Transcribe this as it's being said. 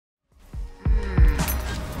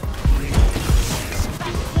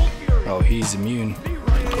Oh, he's immune.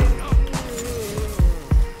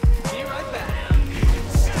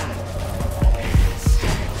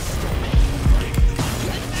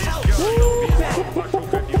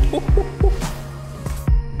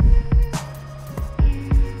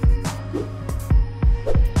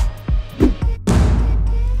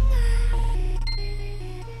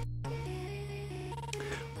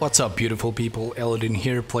 What's up, beautiful people? Elidan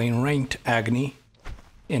here, playing ranked Agni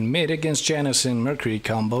in mid against Janus and Mercury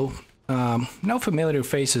combo. No familiar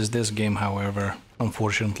faces this game, however,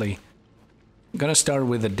 unfortunately. I'm gonna start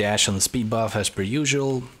with a dash and speed buff as per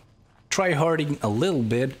usual. Try harding a little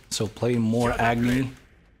bit, so play more Agni.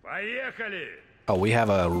 Oh, we have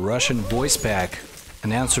a Russian voice pack,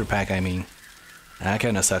 an answer pack, I mean. That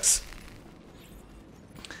kinda sucks.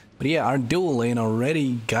 But yeah, our dual lane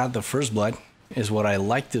already got the first blood, is what I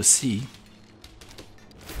like to see.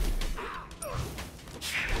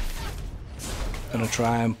 Gonna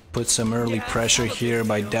try and put some early pressure here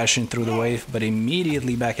by dashing through the wave, but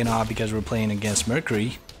immediately backing off because we're playing against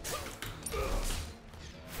Mercury.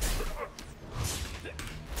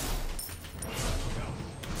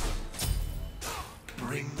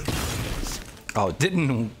 Oh,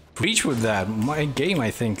 didn't reach with that. My game,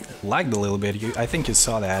 I think, lagged a little bit. I think you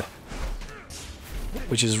saw that.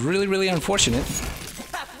 Which is really unfortunate.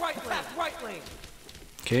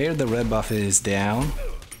 Okay, the red buff is down.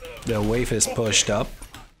 The wave is pushed up.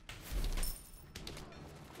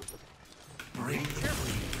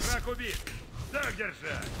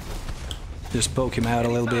 Just poke him out a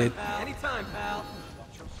little bit.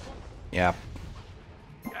 Yeah.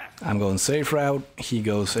 I'm going safe route. He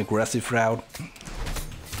goes aggressive route.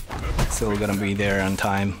 Still gonna be there on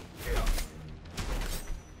time.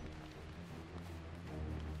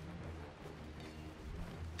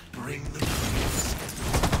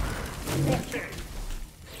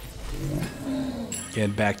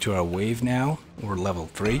 Get back to our wave now. We're level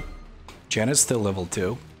 3. Janet's still level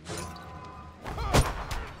 2.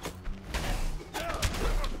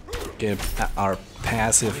 Get our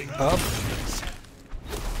passive up.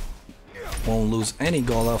 Won't lose any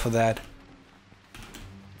gold off of that.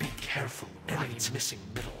 Be careful, enemies missing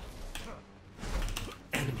middle.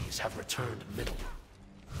 Enemies have returned middle.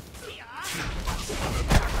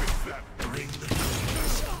 Bring the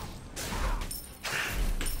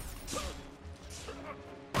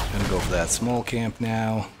Gonna go for that small camp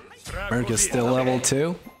now. Merc is still level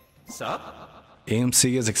 2.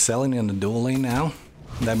 AMC is excelling in the dual lane now.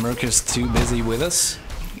 That Merc is too busy with us.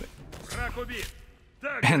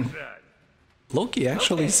 And Loki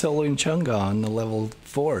actually soloing Chunga on the level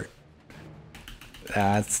 4.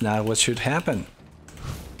 That's not what should happen.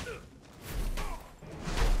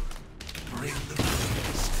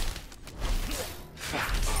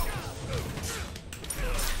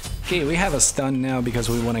 Okay, we have a stun now because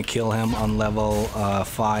we want to kill him on level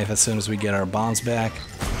 5 as soon as we get our bombs back.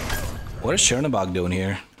 What is Chernobog doing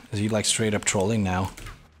here? Is he like straight up trolling now?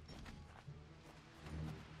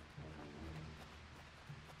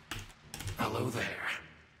 Hello there.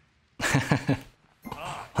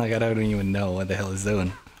 Like, I don't even know what the hell he's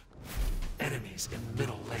doing. Enemies in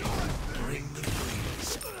middle lane. Bring the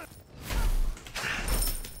freeze.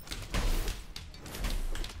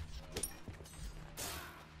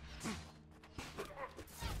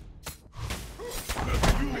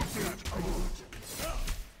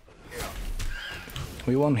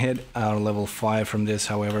 We won't hit our level 5 from this,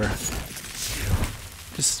 however.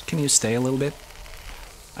 Just, can you stay a little bit?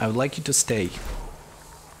 I would like you to stay.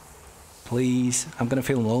 Please, I'm gonna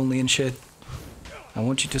feel lonely and shit. I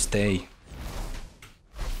want you to stay.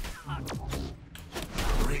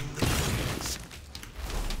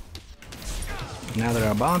 Now that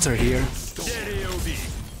our bonds are here,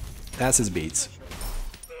 that's his beats.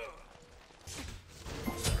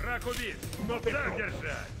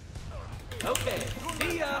 Okay,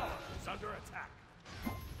 see ya. It's under attack.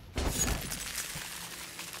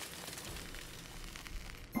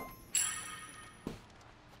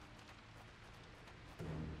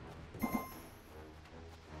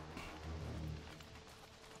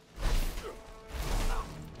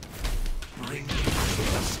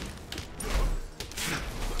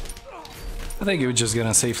 I think we're just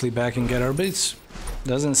gonna safely back and get our beats.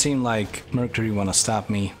 Doesn't seem like Mercury wanna stop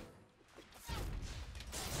me.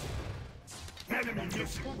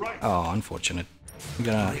 Oh, unfortunate. I'm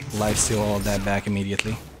gonna lifesteal all of that back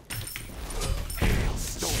immediately.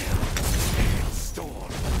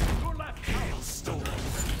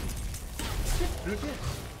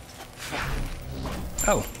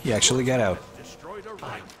 Oh, he actually got out.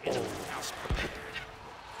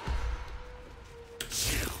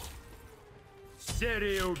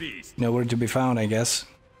 Nowhere to be found, I guess.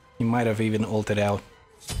 He might have even ulted out.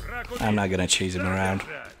 I'm not gonna chase him around.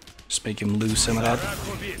 Just make him lose some of that.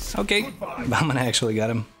 Okay, Bauman actually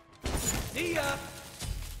got him. See ya.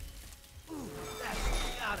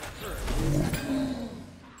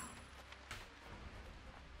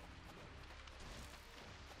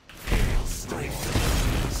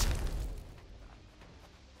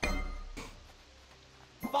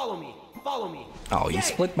 Follow me. Follow me. Oh, he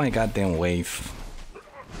split my goddamn wave.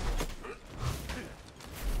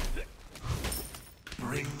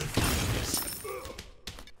 Bring the freeze.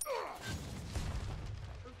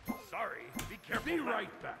 Sorry. Be careful. Be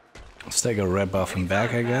right back. Let's take a red buff and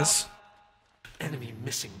back, I guess. Enemy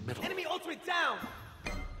missing middle. Enemy ultimate down.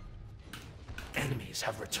 Enemies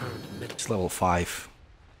have returned middle. It's level 5.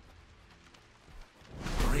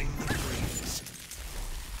 Bring the freeze.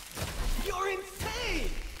 You're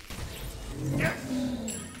insane. Yes.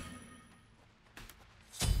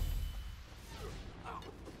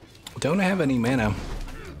 Don't have any mana.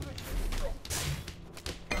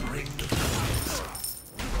 Bring the freeze.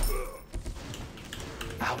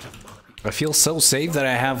 Out of mind. I feel so safe that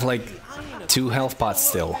I have like 2 health pots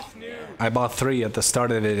still. I bought 3 at the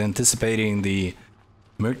start of it, anticipating the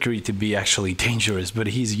Mercury to be actually dangerous, but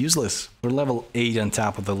he's useless. We're level 8 on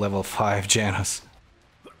top of the level 5 Janus.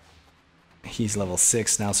 He's level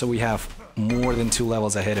 6 now, so we have more than 2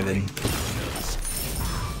 levels ahead of him.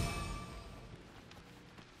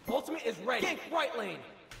 Ultimate is ready. Gank right lane.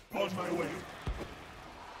 On my way.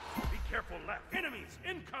 Be careful left. Enemies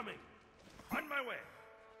incoming. On my way.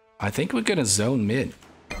 I think we're gonna zone mid.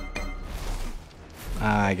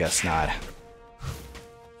 I guess not.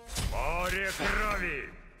 Море крови.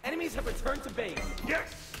 Enemies have returned to base.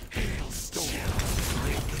 Yes. Hailstorm.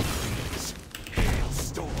 Bring the freeze.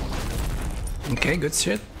 Hailstorm. Okay, good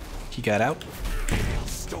shit. He got out.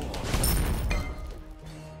 Hailstorm.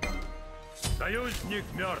 Союзник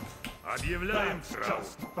мертв. Объявляем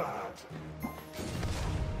сразу.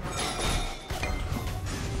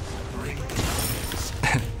 Bring the freeze.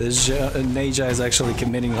 This Neja is actually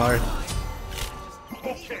committing hard.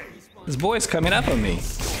 Okay. This boy's coming up on me.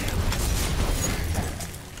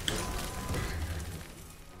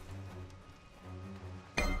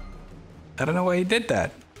 I don't know why he did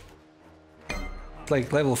that. It's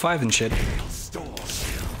like level 5 and shit. Hailstorm.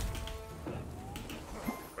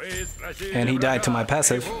 And he died to my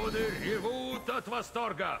passive. Ревут от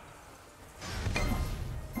восторга.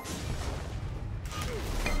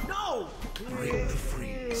 No. Bring the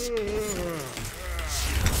freeze.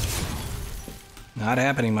 Not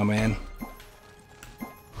happening, my man.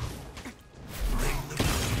 Bring the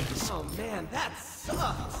freeze. Oh man, that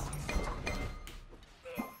sucks.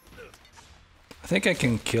 I think I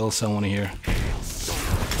can kill someone here.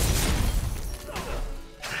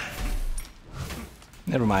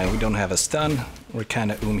 Never mind, we don't have a stun. We're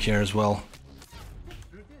kinda here as well.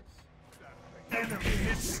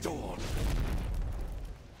 Storm.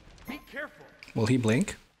 Be careful. Will he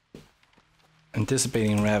blink?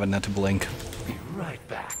 Anticipating Raven not to blink. Be right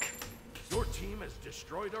back. Your team has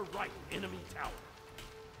destroyed a right enemy tower.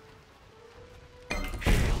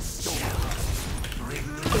 Hailstorm. Bring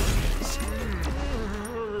the freeze.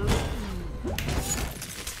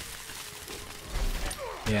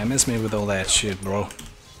 Yeah, miss me with all that shit, bro.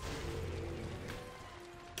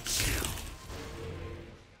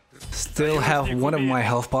 Still have one of my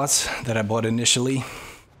health pots that I bought initially.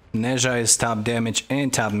 Neja is top damage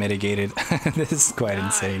and top mitigated. This is quite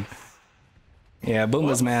insane. Yeah,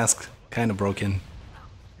 Boomba's mask kinda broken.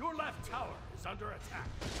 Your left tower is under attack.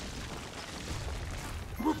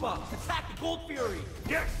 Group up. Attack the Gold Fury.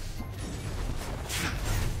 Yes.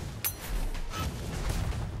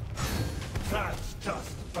 That's just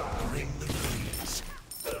fine. Bring the freeze.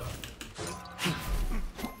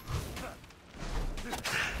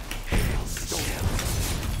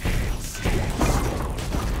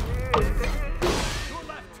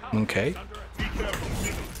 Okay. Be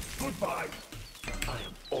careful. Goodbye. I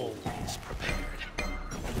am always prepared.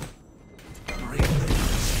 Bring the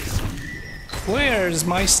freeze. Where's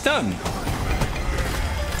my stun? The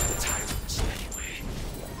tyrants anyway.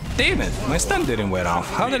 Damn it, my stun didn't wear off.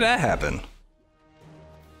 How did that happen?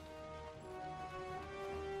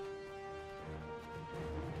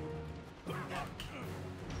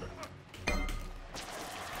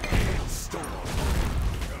 Storm.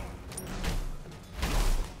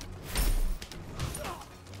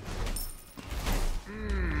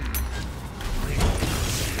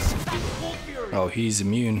 Gold Fury. Oh, he's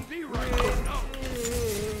immune. Be right back. No.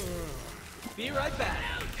 Be right back.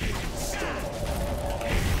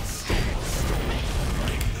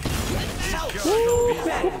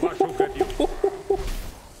 Вашу копию.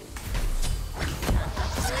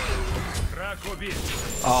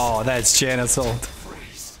 Oh, that's chain assault.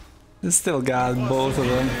 Still got both of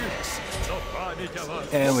them.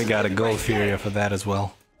 And we got a Gold Fury for that as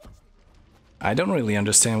well. I don't really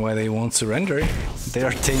understand why they won't surrender.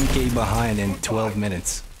 They're 10k behind in 12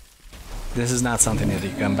 minutes. This is not something that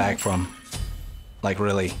you come back from. Like,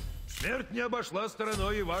 really.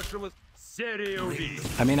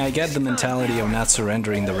 I mean, I get the mentality of not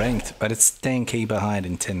surrendering the ranked, but it's 10k behind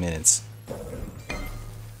in 10 minutes.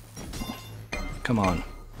 Come on.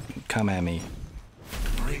 Come at me.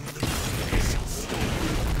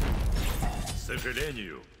 К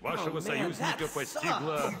сожалению, вашего союзника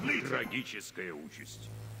постигла трагическая участь.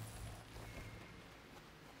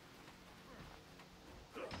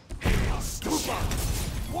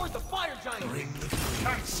 Toward the fire giant. Bring the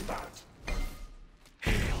freeze.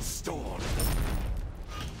 Hailstorm.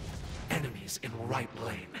 Enemies in right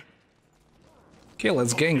lane. Okay,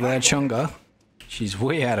 let's gank that Chunga. She's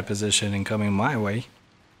way out of position and coming my way.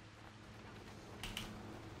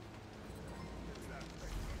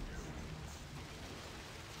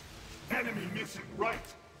 Enemy missing right.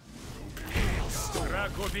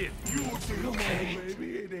 You do okay, baby.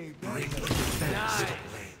 It ain't bring the defense. Nice.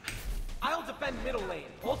 I'll defend middle lane.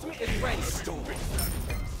 Ultimate is ready. Storm.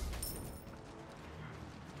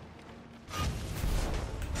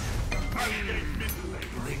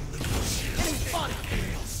 Bring the Enemy spotted.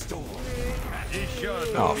 hailstorm.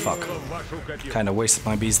 Oh, fuck. Kinda wasted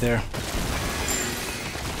my bees there.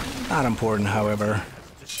 Not important, however.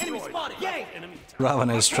 Enemy spotted. Yay!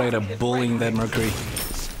 Ravana is straight up bullying that Mercury.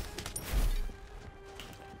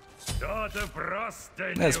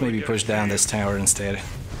 Let's maybe push down this tower instead.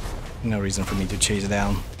 No reason for me to chase it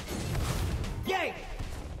down. Yay!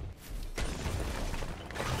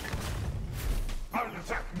 I'll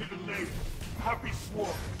attack middle lane. Happy swarm.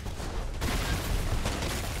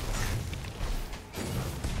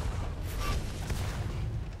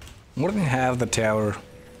 More than half the tower.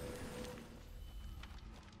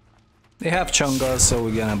 They have Chunga, so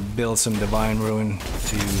we're gonna build some Divine Ruin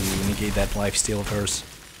to negate that lifesteal of hers.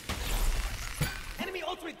 Enemy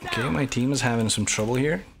ultimate down. Okay, my team is having some trouble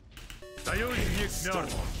here. Союзник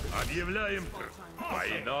мертв. Объявляем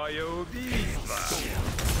двойное убийство.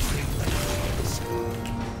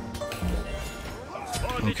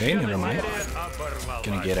 Okay, never mind.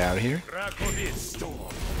 Gonna get out of here.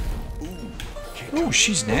 Ooh,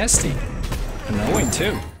 she's nasty. Annoying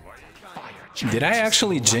too. Did I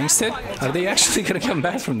actually jinx it? Are they actually gonna come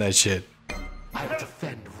back from that shit? I'll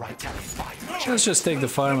defend right at fire. Let's just take the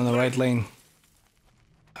farm in the right lane.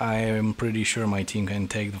 I am pretty sure my team can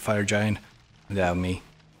take the fire giant without me.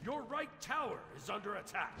 Your right tower is under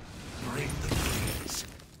attack. Bring the freeze.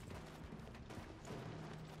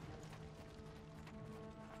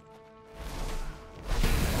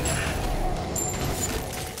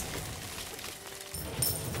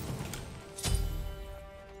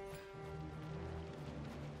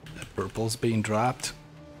 The purple's being dropped.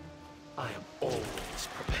 I am always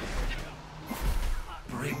prepared.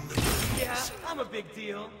 Bring the freeze. Yeah, I'm a big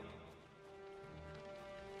deal.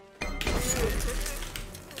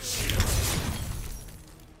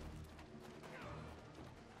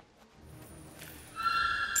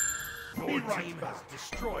 Your team has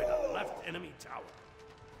destroyed a left enemy tower.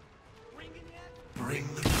 Bring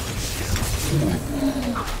the freeze.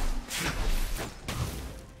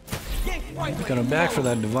 Yank right lane. Gonna back for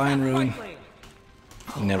that Divine Ruin. Right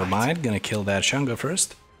lane. Never mind, gonna kill that Chunga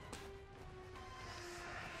first.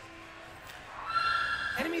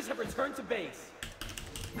 Enemies have returned to base.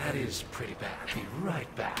 That is pretty bad. Be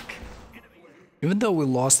right back. Even though we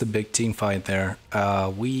lost a big team fight there,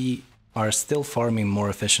 we are still farming more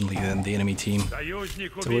efficiently than the enemy team.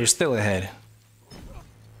 Союзник So we're убит. still ahead.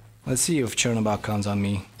 Let's see if Chernobog comes on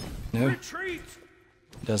me. No, Retreat.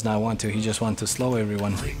 does not want to. He just wants to slow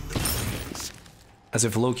everyone. Bring the freeze. As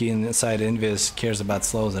if Loki inside Invis cares about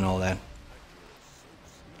slows and all that.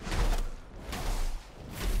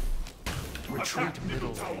 Retreat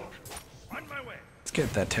middle lane. On my way. Let's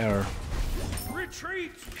get that tower.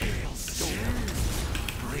 Retreat.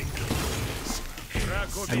 Bring the freeze.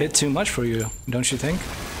 A bit too much for you, don't you think?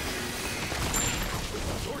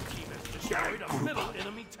 Your team has destroyed a middle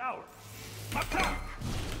enemy tower. Attack.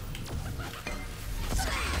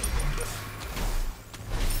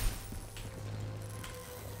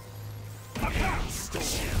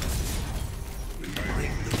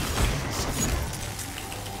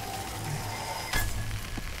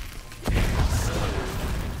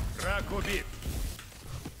 Враг убит.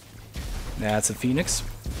 That's a Phoenix.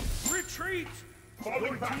 Retreat.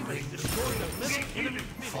 Your team has destroyed a middle enemy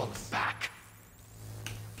Fall back.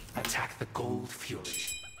 Attack the Gold Fury.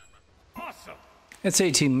 Awesome. It's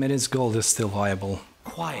 18 minutes, gold is still viable.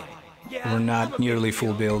 Quiet. We're not nearly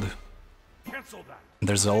full build. Cancel that.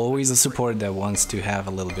 There's always a support that wants to have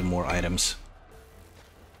a little bit more items.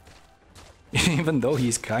 Even though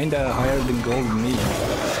he's kinda higher than gold than me.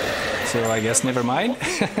 So I guess never mind.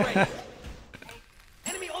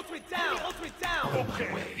 Enemy ultimate down! Ultimate down!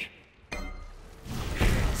 Away.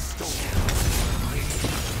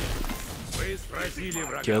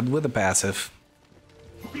 Killed with a passive.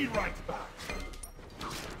 Be right back.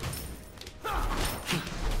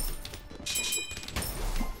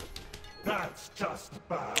 That's just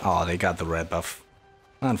bad. Oh, they got the red buff.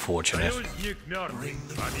 Unfortunate. Set up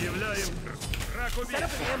an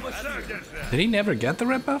ambush here. Did he never get the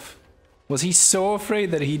red buff? Was he so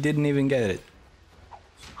afraid that he didn't even get it?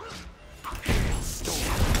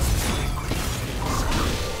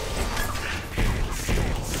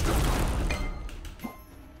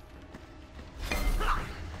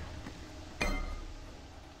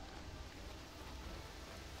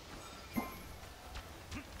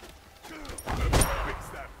 Fix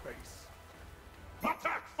that face.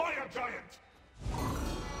 Attack, fire giant!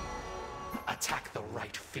 Attack the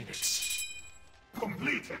right phoenix.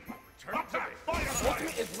 Completed. Attack, fire giant!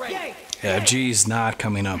 Ultimate is ready. Yeah, G's not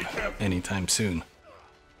coming up anytime soon.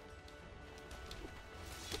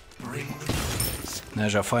 Bring the breeze.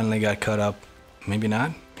 Naja finally got caught up. Maybe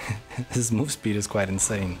not? His move speed is quite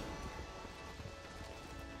insane.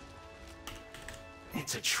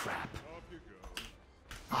 It's a trap.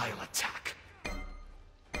 I'll attack.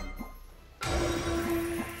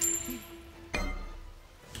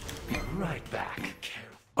 Be right back.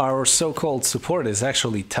 Our so-called support is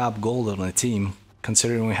actually top gold on the team,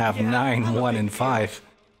 considering we have 9, 1, and 5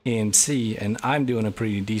 AMC, and I'm doing a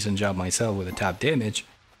pretty decent job myself with the top damage.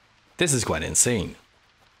 This is quite insane.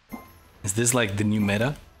 Is this like the new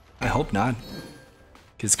meta? I hope not.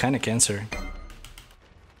 It's kind of cancer.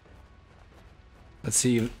 Let's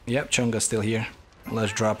see. Yep, Chunga's still here.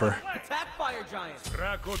 Let's drop her. Attack fire giant.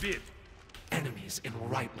 Enemies in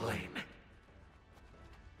right lane.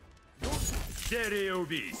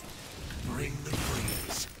 Bring the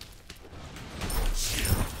breeze.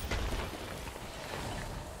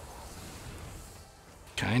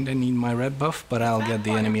 Kinda need my red buff, but I'll get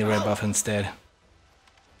the enemy red buff instead.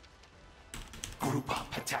 Group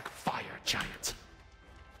up. Attack fire giant.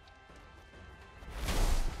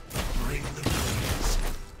 Bring the breeze.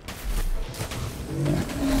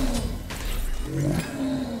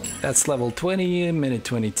 That's level 20, minute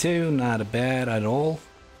 22, not bad at all.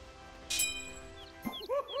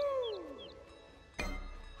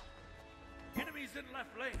 Enemies in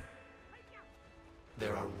left lane.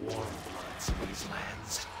 There are warm bloods in these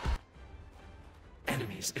lands.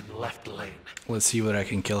 Enemies in left lane. Let's see what I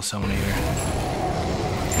can kill someone here.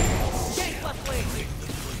 Gate left lane.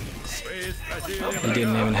 He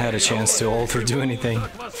didn't even have a chance to ult or do anything.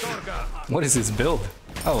 What is his build?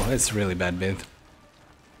 Oh, it's a really bad build.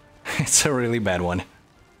 It's a really bad one.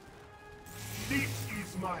 This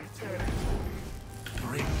is my territory.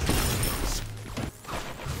 Bring the breeze.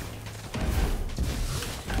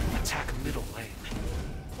 Attack middle lane.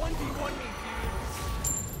 1v1 me,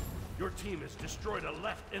 Your team has destroyed a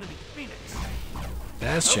left enemy phoenix.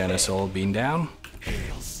 That's Janus ult being down. Your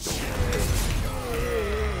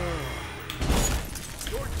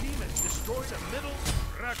team has destroyed a middle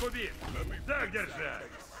Rakobit. Daggershag.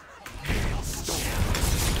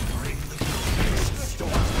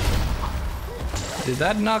 Did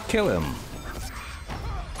that not kill him?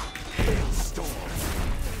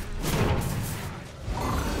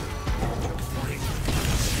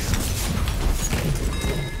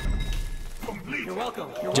 You're welcome.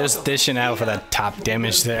 You're Just dishing out for that top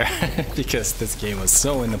damage there, because this game was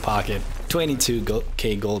so in the pocket.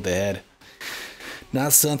 22k gold ahead.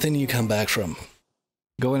 Not something you come back from.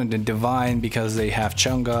 Going into Divine because they have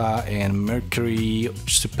Chunga and Mercury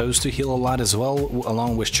supposed to heal a lot as well,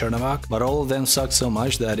 along with Chernavok, but all of them sucked so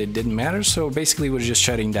much that it didn't matter, so basically we're just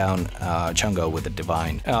shutting down Chunga with the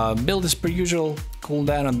Divine. Build is per usual,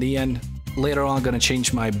 cooldown on the end. Later on, gonna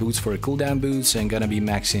change my boots for cooldown boots and gonna be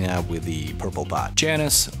maxing out with the purple bot.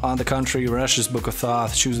 Janus, on the contrary, rushes Book of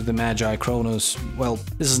Thoth, chooses the Magi, Chronos. Well,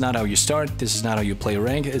 this is not how you start, this is not how you play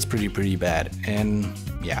rank, it's pretty bad. And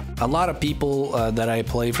yeah, a lot of people that I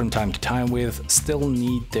play from time to time with still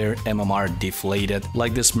need their MMR deflated.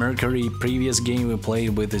 Like this Mercury previous game we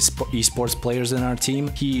played with the esports players in our team,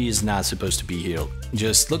 he is not supposed to be healed.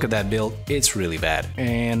 Just look at that build, it's really bad.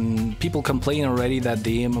 And people complain already that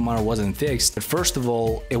the MMR wasn't fixed. But first of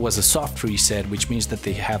all, it was a soft reset, which means that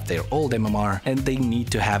they have their old MMR and they need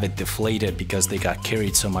to have it deflated because they got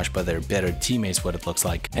carried so much by their better teammates, what it looks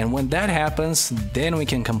like. And when that happens, then we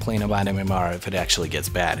can complain about MMR if it actually gets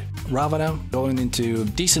bad. Ravana going into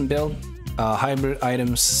decent build, hybrid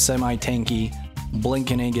items, semi-tanky,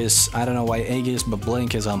 Blink and Aegis. I don't know why Aegis, but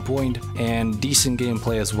Blink is on point, and decent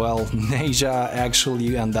gameplay as well. Neja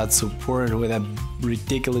actually on that support with a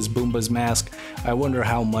ridiculous Boomba's mask. I wonder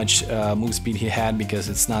how much move speed he had, because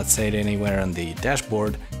it's not said anywhere on the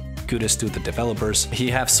dashboard. Kudos to the developers. He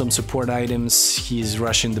has some support items, he's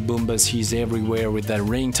rushing the Boombas, he's everywhere with that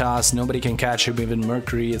rain toss, nobody can catch him, even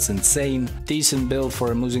Mercury, it's insane. Decent build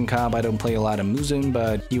for a Muzen comp. I don't play a lot of Muzen,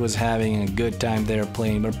 but he was having a good time there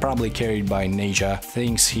playing, but probably carried by Neja.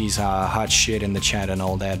 Thinks he's hot shit in the chat and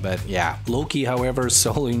all that, but yeah. Loki, however,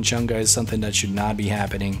 soloing Chunga is something that should not be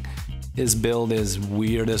happening. His build is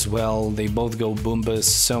weird as well. They both go Boombas,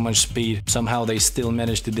 so much speed. Somehow they still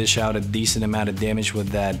managed to dish out a decent amount of damage with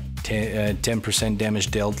that 10%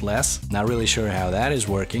 damage dealt less. Not really sure how that is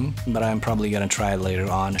working, but I'm probably gonna try it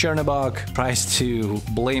later on. Chernobog tries to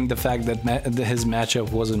blame the fact that his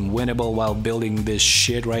matchup wasn't winnable while building this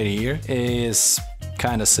shit right here. Is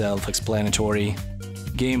kind of self-explanatory.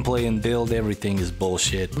 Gameplay and build, everything is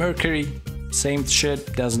bullshit. Mercury, same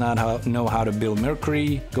shit, does not know how to build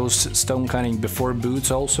Mercury, goes stone cutting before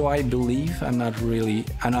boots also, I believe. I'm not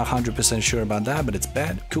 100% sure about that, but it's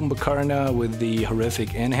bad. Kumbhakarna with the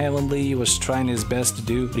horrific and heavenly was trying his best to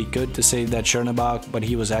do what he could to save that Chernobog, but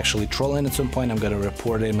he was actually trolling at some point. I'm gonna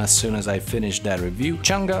report him as soon as I finish that review.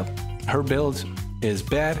 Chunga, her build is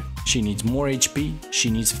bad. She needs more HP,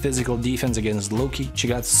 she needs physical defense against Loki. She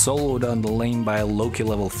got soloed on the lane by Loki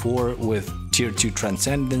level 4 with tier 2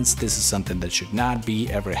 Transcendence. This is something that should not be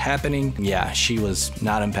ever happening. Yeah, she was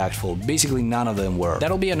not impactful. Basically none of them were.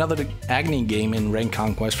 That'll be another Agni game in Ranked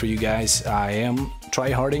Conquest for you guys. I am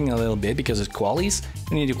tryharding a little bit because it's qualies.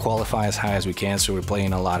 We need to qualify as high as we can, so we're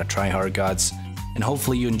playing a lot of tryhard gods. And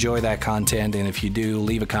hopefully you enjoy that content, and if you do,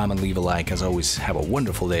 leave a comment, leave a like. As always, have a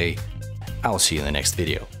wonderful day. I'll see you in the next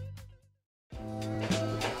video.